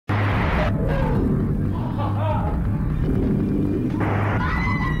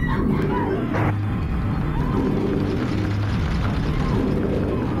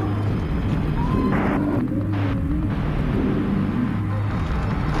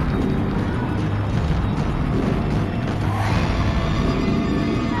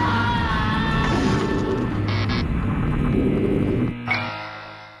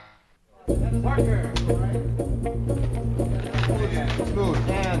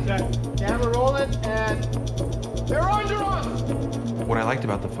What I liked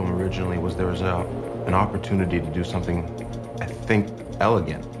about the film originally was there was an opportunity to do something, I think,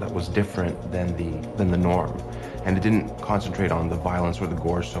 elegant, that was different than the norm. And it didn't concentrate on the violence or the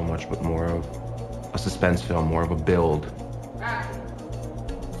gore so much, but more of a suspense film, more of a build.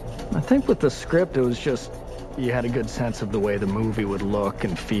 I think with the script, it was just, you had a good sense of the way the movie would look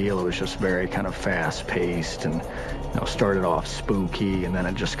and feel. It was just very kind of fast-paced and, you know, started off spooky, and then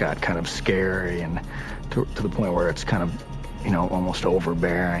it just got kind of scary, and to the point where it's kind of, you know, almost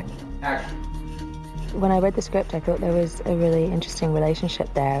overbearing. Action. When I read the script, I thought there was a really interesting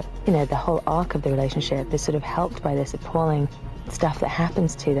relationship there. You know, the whole arc of the relationship is sort of helped by this appalling stuff that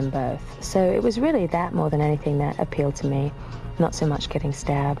happens to them both. So it was really that more than anything that appealed to me, not so much getting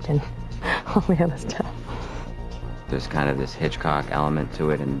stabbed and all the other stuff. There's kind of this Hitchcock element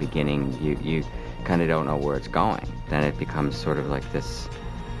to it in the beginning. You kind of don't know where it's going. Then it becomes sort of like this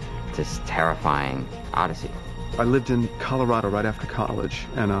terrifying odyssey. I lived in Colorado right after college,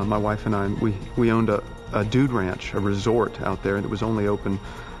 and my wife and I, we owned a dude ranch, a resort out there that was only open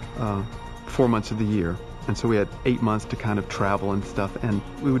 4 months of the year. And so we had 8 months to kind of travel and stuff, and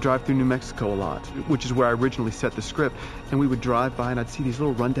we would drive through New Mexico a lot, which is where I originally set the script. And we would drive by and I'd see these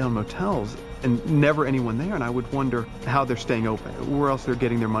little rundown motels and never anyone there, and I would wonder how they're staying open, where else they're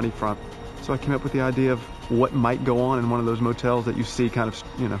getting their money from. So I came up with the idea of what might go on in one of those motels that you see kind of,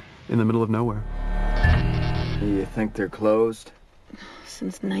 you know, in the middle of nowhere. You think they're closed?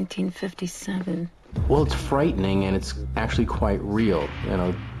 Since 1957. Well, it's frightening, and it's actually quite real. You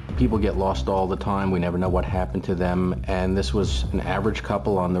know, people get lost all the time. We never know what happened to them. And this was an average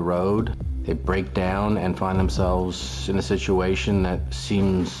couple on the road. They break down and find themselves in a situation that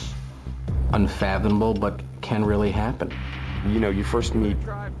seems unfathomable, but can really happen. You know, you first meet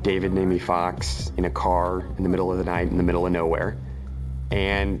David and Amy Fox in a car in the middle of the night in the middle of nowhere.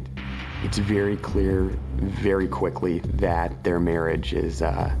 And it's very clear very quickly that their marriage is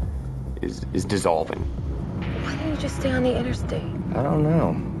dissolving. Why didn't you just stay on the interstate? I don't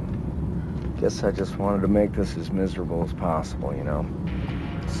know. Guess I just wanted to make this as miserable as possible, you know?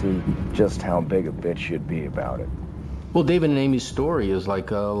 See just how big a bitch you'd be about it. Well, David and Amy's story is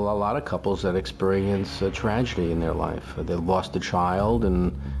like a lot of couples that experience a tragedy in their life. They lost a child,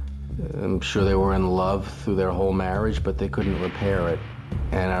 and I'm sure they were in love through their whole marriage, but they couldn't repair it.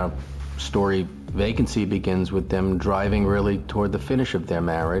 And our story, Vacancy, begins with them driving really toward the finish of their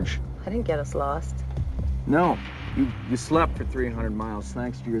marriage. I didn't get us lost. No, you slept for 300 miles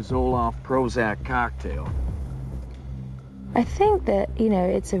thanks to your Zoloft Prozac cocktail. I think that, you know,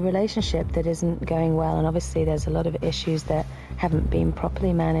 it's a relationship that isn't going well, and obviously there's a lot of issues that haven't been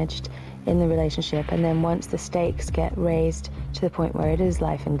properly managed in the relationship, and then once the stakes get raised to the point where it is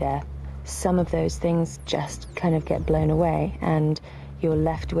life and death, some of those things just kind of get blown away, and you're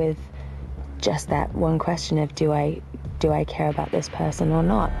left with just that one question of, do I care about this person or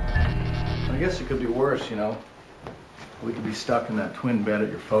not? I guess it could be worse, you know. We could be stuck in that twin bed at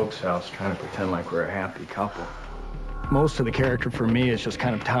your folks' house trying to pretend like we're a happy couple. Most of the character for me is just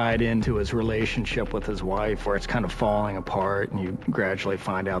kind of tied into his relationship with his wife, where it's kind of falling apart, and you gradually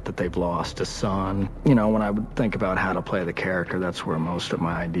find out that they've lost a son. You know, when I would think about how to play the character, that's where most of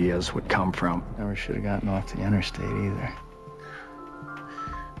my ideas would come from. Never should have gotten off the interstate either.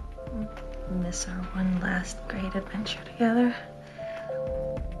 Miss our one last great adventure together.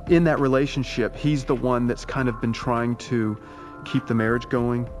 In that relationship, he's the one that's kind of been trying to keep the marriage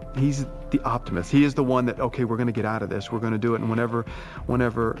going. He's the optimist. He is the one that, okay, we're going to get out of this. We're going to do it. And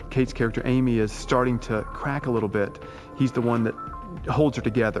whenever Kate's character, Amy, is starting to crack a little bit, he's the one that holds her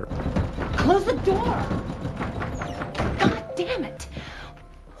together. Close the door! God damn it!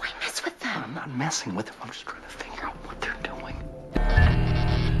 Why mess with them? I'm not messing with them. I'm just trying to figure out what they're doing.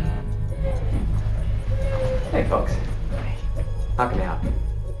 Hey, folks. How can I help you?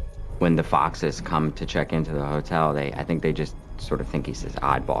 When the Foxes come to check into the hotel, I think they just sort of think he's this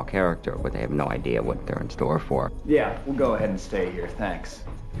oddball character, but they have no idea what they're in store for. Yeah, we'll go ahead and stay here, thanks.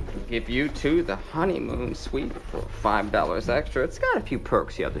 We'll give you two the honeymoon suite for $5 extra. It's got a few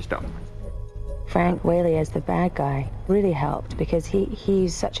perks the others don't. Frank Whaley as the bad guy really helped, because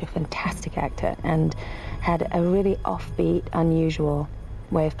he's such a fantastic actor and had a really offbeat, unusual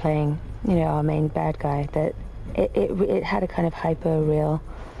way of playing you know, our main bad guy, that it had a kind of hyper-real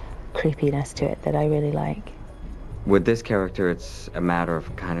creepiness to it that I really like. With this character, it's a matter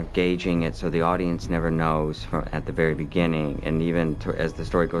of kind of gauging it so the audience never knows from at the very beginning, and even as the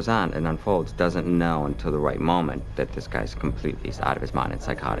story goes on and unfolds, doesn't know until the right moment that this guy's completely out of his mind and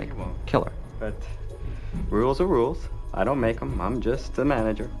psychotic killer. But rules are rules. I don't make them. I'm just the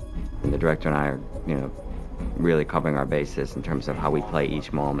manager. And the director and I are, you know, really covering our bases in terms of how we play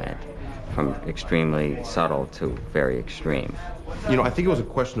each moment, from extremely subtle to very extreme. You know, I think it was a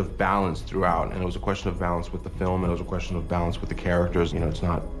question of balance throughout, and it was a question of balance with the film, and it was a question of balance with the characters. You know, it's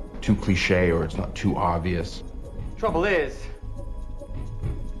not too cliche or it's not too obvious. Trouble is,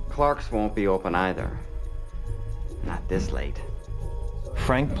 Clark's won't be open either. Not this late.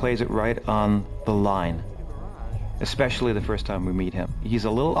 Frank plays it right on the line, especially the first time we meet him. He's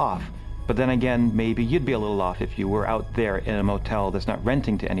a little off, but then again, maybe you'd be a little off if you were out there in a motel that's not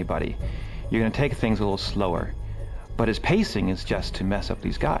renting to anybody. You're going to take things a little slower. But his pacing is just to mess up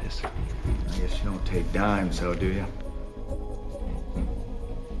these guys. I guess you don't take dimes, though, do you?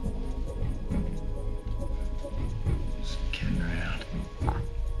 Just kidding around.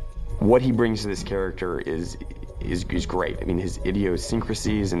 What he brings to this character is great. I mean, his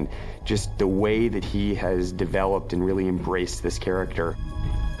idiosyncrasies and just the way that he has developed and really embraced this character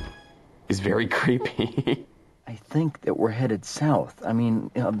is very creepy. I think that we're headed south. I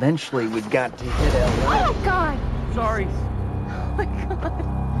mean, eventually we've got to hit LA. Oh, God! Sorry. Oh, my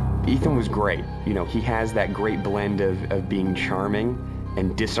God. Ethan was great. You know, he has that great blend of being charming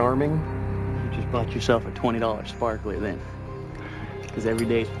and disarming. You just bought yourself a $20 sparkler then. Because every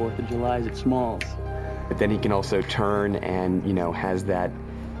day's 4th of July at Smalls. But then he can also turn and, you know, has that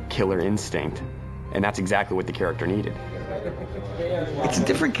killer instinct. And that's exactly what the character needed. It's a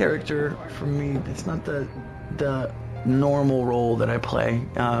different character for me. It's not the normal role that I play.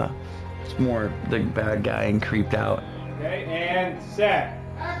 It's more the bad guy and creeped out. Okay, and set.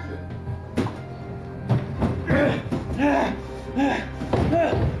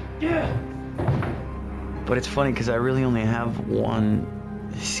 But it's funny because I really only have one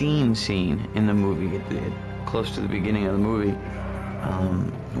scene in the movie, close to the beginning of the movie,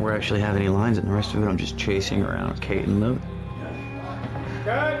 where I actually have any lines, and the rest of it I'm just chasing around Kate and Luke.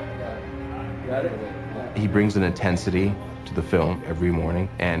 Cut. Got it. He brings an intensity to the film every morning,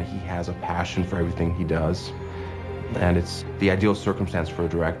 and he has a passion for everything he does. And it's the ideal circumstance for a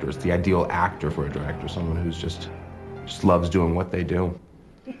director. It's the ideal actor for a director, someone who's just loves doing what they do.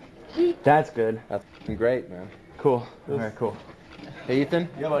 That's good. That's great, man. Cool. All right, cool. Hey, Ethan?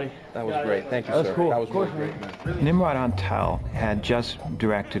 Yeah, buddy. That was great. Thank you, That was sir. cool. That was Of course, really great, man. Nimrod Antal had just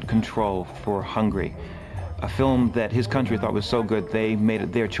directed Control for Hungary, a film that his country thought was so good they made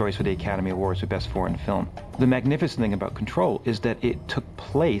it their choice for the Academy Awards for Best Foreign Film. The magnificent thing about Control is that it took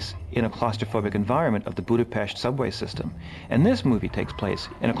place in a claustrophobic environment of the Budapest subway system. And this movie takes place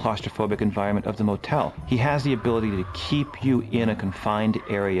in a claustrophobic environment of the motel. He has the ability to keep you in a confined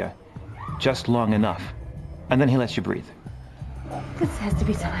area just long enough, and then he lets you breathe. This has to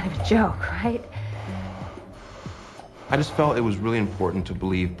be some kind of a joke, right? I just felt it was really important to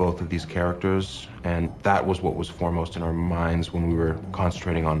believe both of these characters, and that was what was foremost in our minds when we were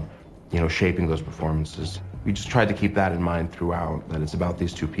concentrating on, you know, shaping those performances. We just tried to keep that in mind throughout, that it's about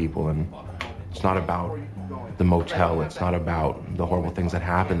these two people, and it's not about the motel, it's not about the horrible things that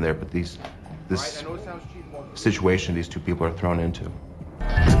happen there, but this situation these two people are thrown into.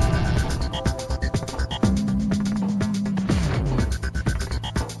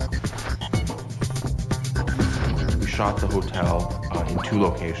 Shot the hotel in 2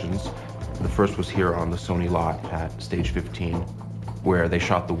 locations. The first was here on the Sony lot at Stage 15, where they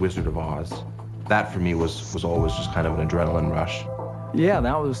shot The Wizard of Oz. That for me was always just kind of an adrenaline rush. Yeah,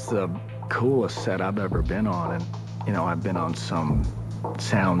 that was the coolest set I've ever been on. And, you know, I've been on some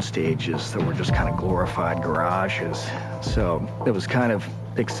sound stages that were just kind of glorified garages. So it was kind of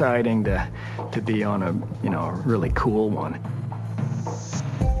exciting to be on a, you know, a really cool one.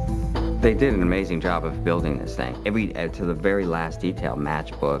 They did an amazing job of building this thing. To the very last detail,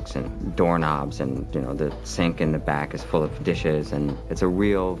 matchbooks and doorknobs, and, you know, the sink in the back is full of dishes, and it's a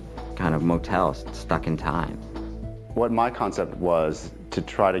real kind of motel stuck in time. What my concept was to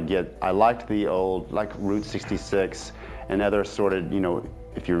try to get, I liked the old, like Route 66 and other sort of, you know,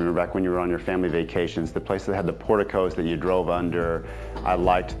 if you remember back when you were on your family vacations, the places that had the porticos that you drove under. I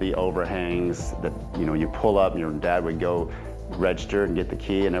liked the overhangs that, you know, you pull up and your dad would go register and get the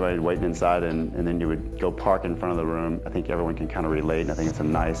key, and everybody waiting inside, and then you would go park in front of the room. I think everyone can kind of relate, and I think it's a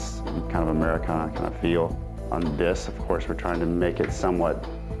nice kind of Americana kind of feel. On this, of course, we're trying to make it somewhat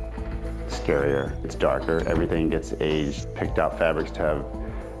scarier. It's darker. Everything gets aged, picked out fabrics to have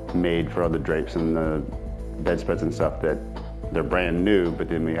made for other drapes and the bedspreads and stuff that they're brand new, but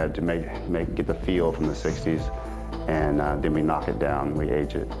then we had to get the feel from the 60s, and then we knock it down, we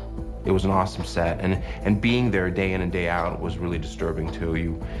age it. It was an awesome set, and being there day in and day out was really disturbing too.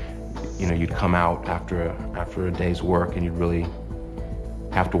 You know, you'd come out after a day's work and you'd really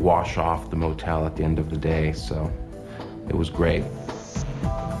have to wash off the motel at the end of the day, so it was great.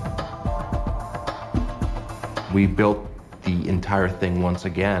 We built the entire thing once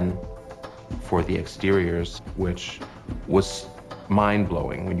again for the exteriors, which was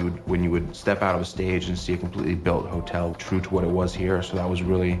mind-blowing when you would step out of a stage and see a completely built hotel true to what it was here. So that was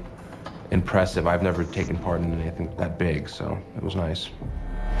really impressive. I've never taken part in anything that big, so it was nice.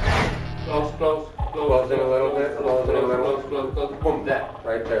 Close, close, close in a little bit, close in a little, close, boom, that,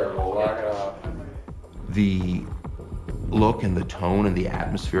 right there, we'll lock it off. The look and the tone and the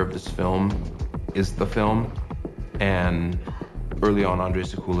atmosphere of this film is the film, and early on, Andrei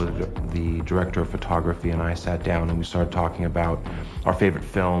Sekula, the director of photography, and I sat down and we started talking about our favorite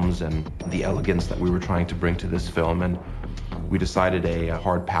films and the elegance that we were trying to bring to this film, and we decided a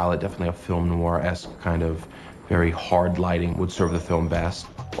hard palette, definitely a film noir-esque kind of very hard lighting would serve the film best.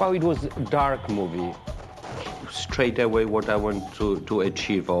 Well, it was a dark movie. Straight away what I want to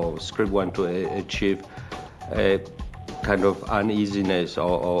achieve, or script want to achieve, a kind of uneasiness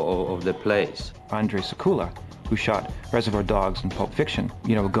of the place. Andrei Sekula, who shot Reservoir Dogs and Pulp Fiction,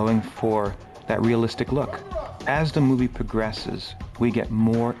 you know, going for that realistic look. As the movie progresses, we get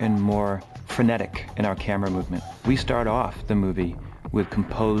more and more frenetic in our camera movement. We start off the movie with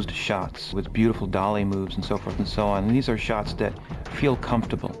composed shots, with beautiful dolly moves and so forth and so on. And these are shots that feel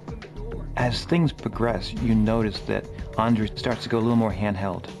comfortable. As things progress, you notice that Andrei starts to go a little more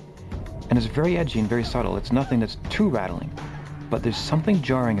handheld. And it's very edgy and very subtle. It's nothing that's too rattling, but there's something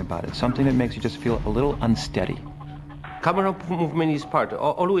jarring about it, something that makes you just feel a little unsteady. Camera movement is part.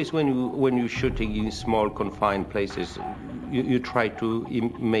 Always when you're shooting in small confined places, you try to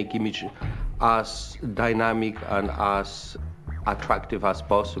make image as dynamic and as attractive as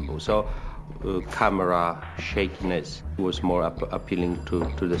possible. So camera shakiness was more appealing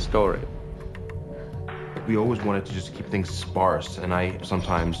to the story. We always wanted to just keep things sparse, and I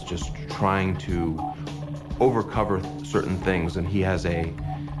sometimes just trying to overcover certain things, and he has a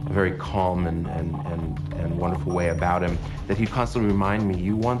very calm and wonderful way about him that he'd constantly remind me,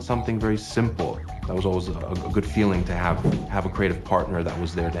 you want something very simple. That was always a good feeling to have a creative partner that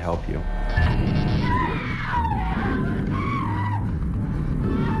was there to help you.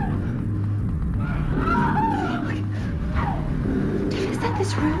 Is that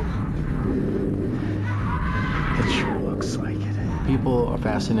this room? It sure looks like it. People are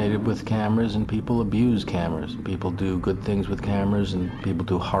fascinated with cameras, and people abuse cameras. People do good things with cameras, and people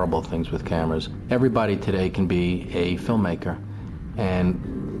do horrible things with cameras. Everybody today can be a filmmaker,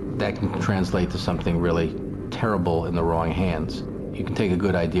 and that can translate to something really terrible in the wrong hands. You can take a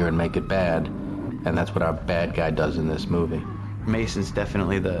good idea and make it bad, and that's what our bad guy does in this movie. Mason's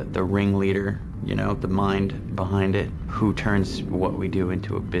definitely the ringleader, you know, the mind behind it, who turns what we do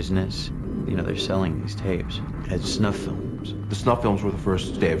into a business. You know, they're selling these tapes as snuff films. The snuff films were the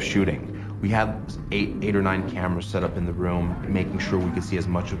first day of shooting. We had eight or nine cameras set up in the room, making sure we could see as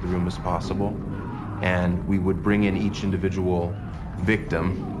much of the room as possible. And we would bring in each individual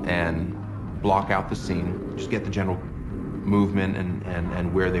victim and block out the scene, just get the general movement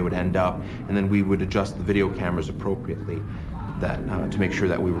and where they would end up. And then we would adjust the video cameras appropriately to make sure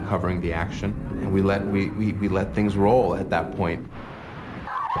that we were covering the action. And we let things roll at that point.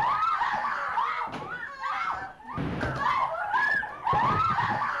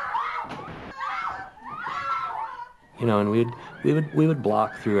 You know, and we would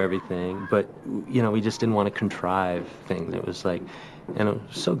block through everything, but you know, we just didn't want to contrive things. It was like, and I'm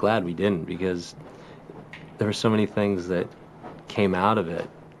so glad we didn't, because there were so many things that came out of it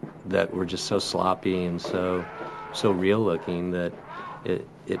that were just so sloppy and so real looking that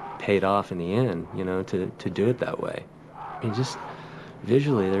it paid off in the end, you know, to do it that way. I mean, just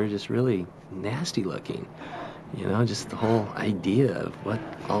visually, they were just really nasty looking. You know, just the whole idea of what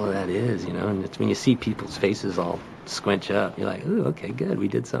all of that is, you know, and it's when you see people's faces all squinch up, you're like, ooh, okay, good, we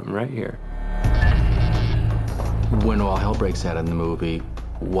did something right here. When all hell breaks out in the movie,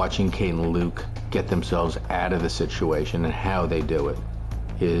 watching Kate and Luke get themselves out of the situation and how they do it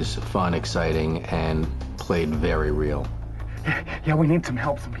is fun, exciting, and played very real. Yeah, we need some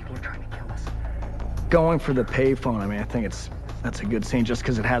help. Some people are trying to kill us. Going for the payphone, I mean, I think that's a good scene just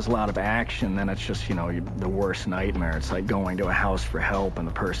because it has a lot of action. Then it's just, you know, the worst nightmare. It's like going to a house for help and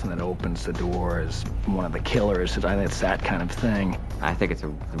the person that opens the door is one of the killers. I think it's that kind of thing. I think it's a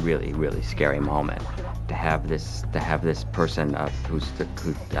really, really scary moment to have this person who's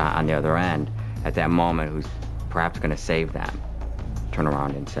on the other end at that moment, who's perhaps going to save them, turn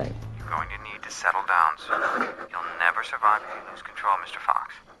around and say, "You're going to need to settle down, sir. You'll never survive if you lose control, Mr.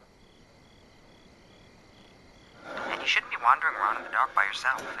 Fox. And you shouldn't be wandering around in the dark by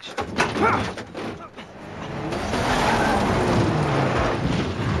yourself.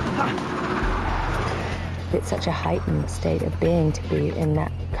 It's such a heightened state of being to be in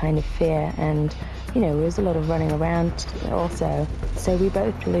that kind of fear, and you know, there was a lot of running around also. So we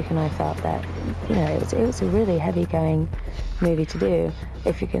both, Luke and I, felt that, you know, it was a really heavy-going movie to do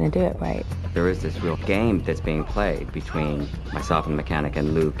if you're going to do it right. There is this real game that's being played between myself and the mechanic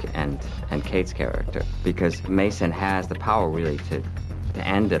and Luke and Kate's character, because Mason has the power really to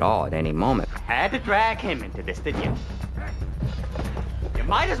end it all at any moment. Had to drag him into this, didn't you? You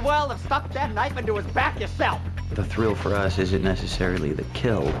might as well have stuck that knife into his back yourself. The thrill for us isn't necessarily the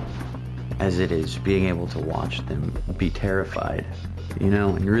kill, as it is being able to watch them be terrified, you know,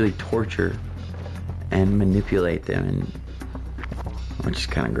 and really torture and manipulate them, and which is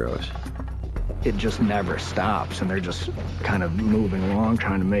kind of gross. It just never stops, and they're just kind of moving along,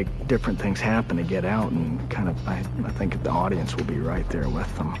 trying to make different things happen to get out, and kind of, I think the audience will be right there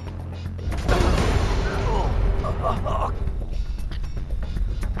with them.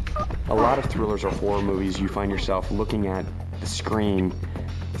 A lot of thrillers or horror movies, you find yourself looking at the screen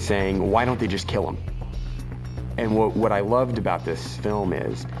saying, why don't they just kill him? And what I loved about this film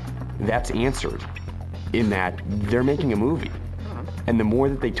is that's answered in that they're making a movie. And the more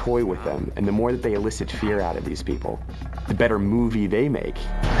that they toy with them, and the more that they elicit fear out of these people, the better movie they make.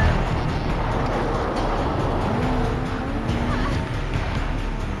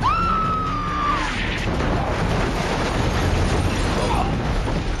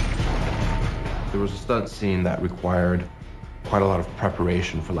 There was a stunt scene that required quite a lot of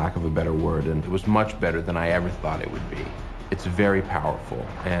preparation, for lack of a better word, and it was much better than I ever thought it would be. It's very powerful,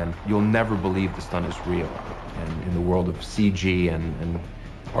 and you'll never believe the stunt is real. And in the world of CG and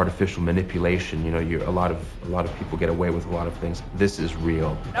artificial manipulation, you know, a lot of people get away with a lot of things. This is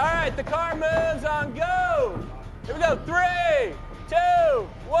real. All right, the car moves on go. Here we go. 3, 2,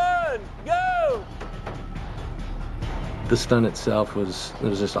 1, go. The stunt itself was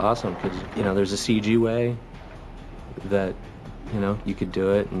just awesome because, you know, there's a CG way that, you know, you could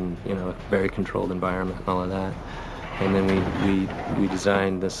do it, and, you know, a very controlled environment and all of that. And then we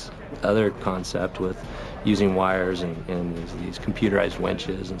designed this other concept with using wires and these computerized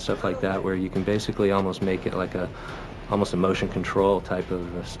winches and stuff like that, where you can basically almost make it like almost a motion control type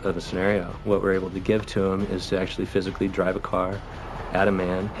of a scenario. What we're able to give to them is to actually physically drive a car at a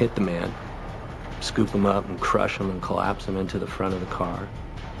man, hit the man, scoop him up and crush him and collapse him into the front of the car,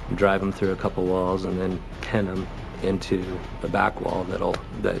 and drive him through a couple walls, and then pin him into the back wall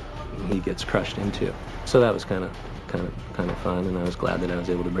that he gets crushed into. So that was kind of fun, and I was glad that I was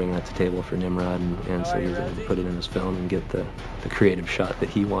able to bring that to table for Nimrod, and so he was able to put it in his film and get the creative shot that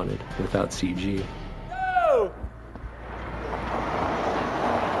he wanted without CG. Go!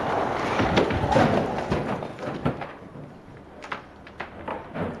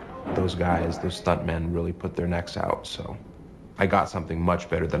 Those guys, those stuntmen, really put their necks out, so I got something much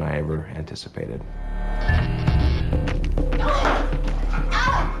better than I ever anticipated.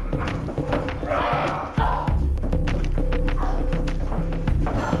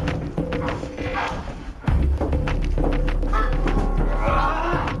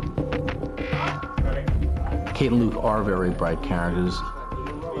 Kate and Luke are very bright characters,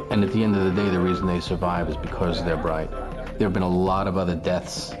 and at the end of the day, the reason they survive is because they're bright. There have been a lot of other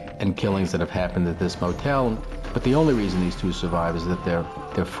deaths and killings that have happened at this motel, but the only reason these two survive is that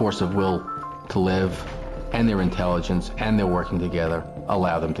their force of will to live and their intelligence and their working together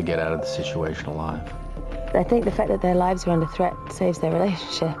allow them to get out of the situation alive. I think the fact that their lives are under threat saves their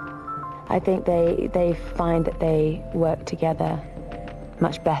relationship. I think they find that they work together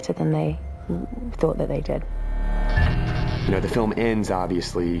much better than they thought that they did. You know, the film ends,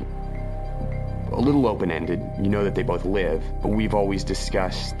 obviously, a little open-ended. You know that they both live, but we've always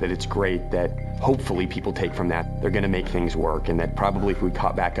discussed that it's great that hopefully people take from that they're going to make things work, and that probably if we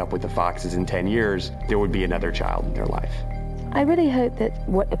caught back up with the Foxes in 10 years, there would be another child in their life. I really hope that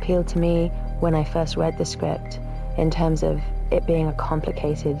what appealed to me when I first read the script, in terms of it being a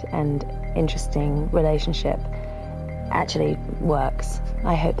complicated and interesting relationship, actually works.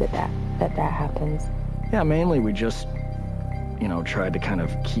 I hope that happens. Yeah, mainly we just, you know, tried to kind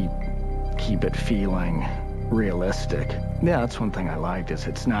of keep it feeling realistic. Yeah, that's one thing I liked, is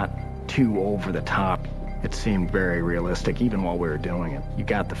it's not too over the top. It seemed very realistic even while we were doing it. You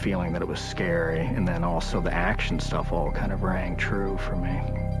got the feeling that it was scary, and then also the action stuff all kind of rang true for me.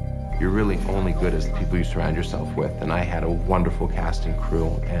 you're really only good as the people you surround yourself with. And I had a wonderful cast and crew,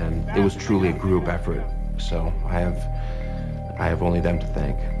 and it was truly a group effort. So I have only them to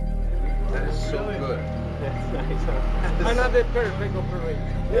thank. That is so good. That's nice. Another perfect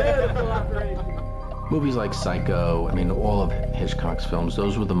operation. Beautiful operation. Movies like Psycho, I mean, all of Hitchcock's films,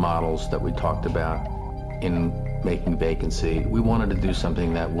 those were the models that we talked about in making Vacancy. We wanted to do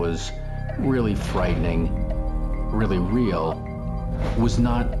something that was really frightening, really real, was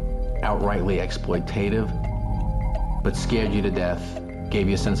not outrightly exploitative, but scared you to death, gave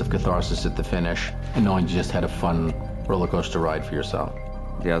you a sense of catharsis at the finish, and knowing you just had a fun roller coaster ride for yourself.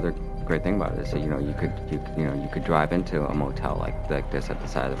 The other great thing about it is that, you could drive into a motel like this at the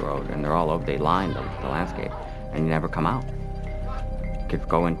side of the road, and they're all over, they line the landscape, and you never come out. You could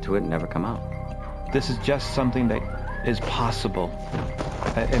go into it and never come out. This is just something that is possible.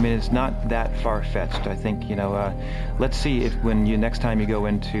 I mean, it's not that far-fetched. I think, let's see if next time you go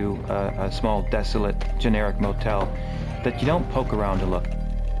into a small, desolate, generic motel, that you don't poke around to look.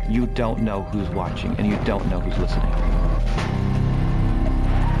 You don't know who's watching, and you don't know who's listening.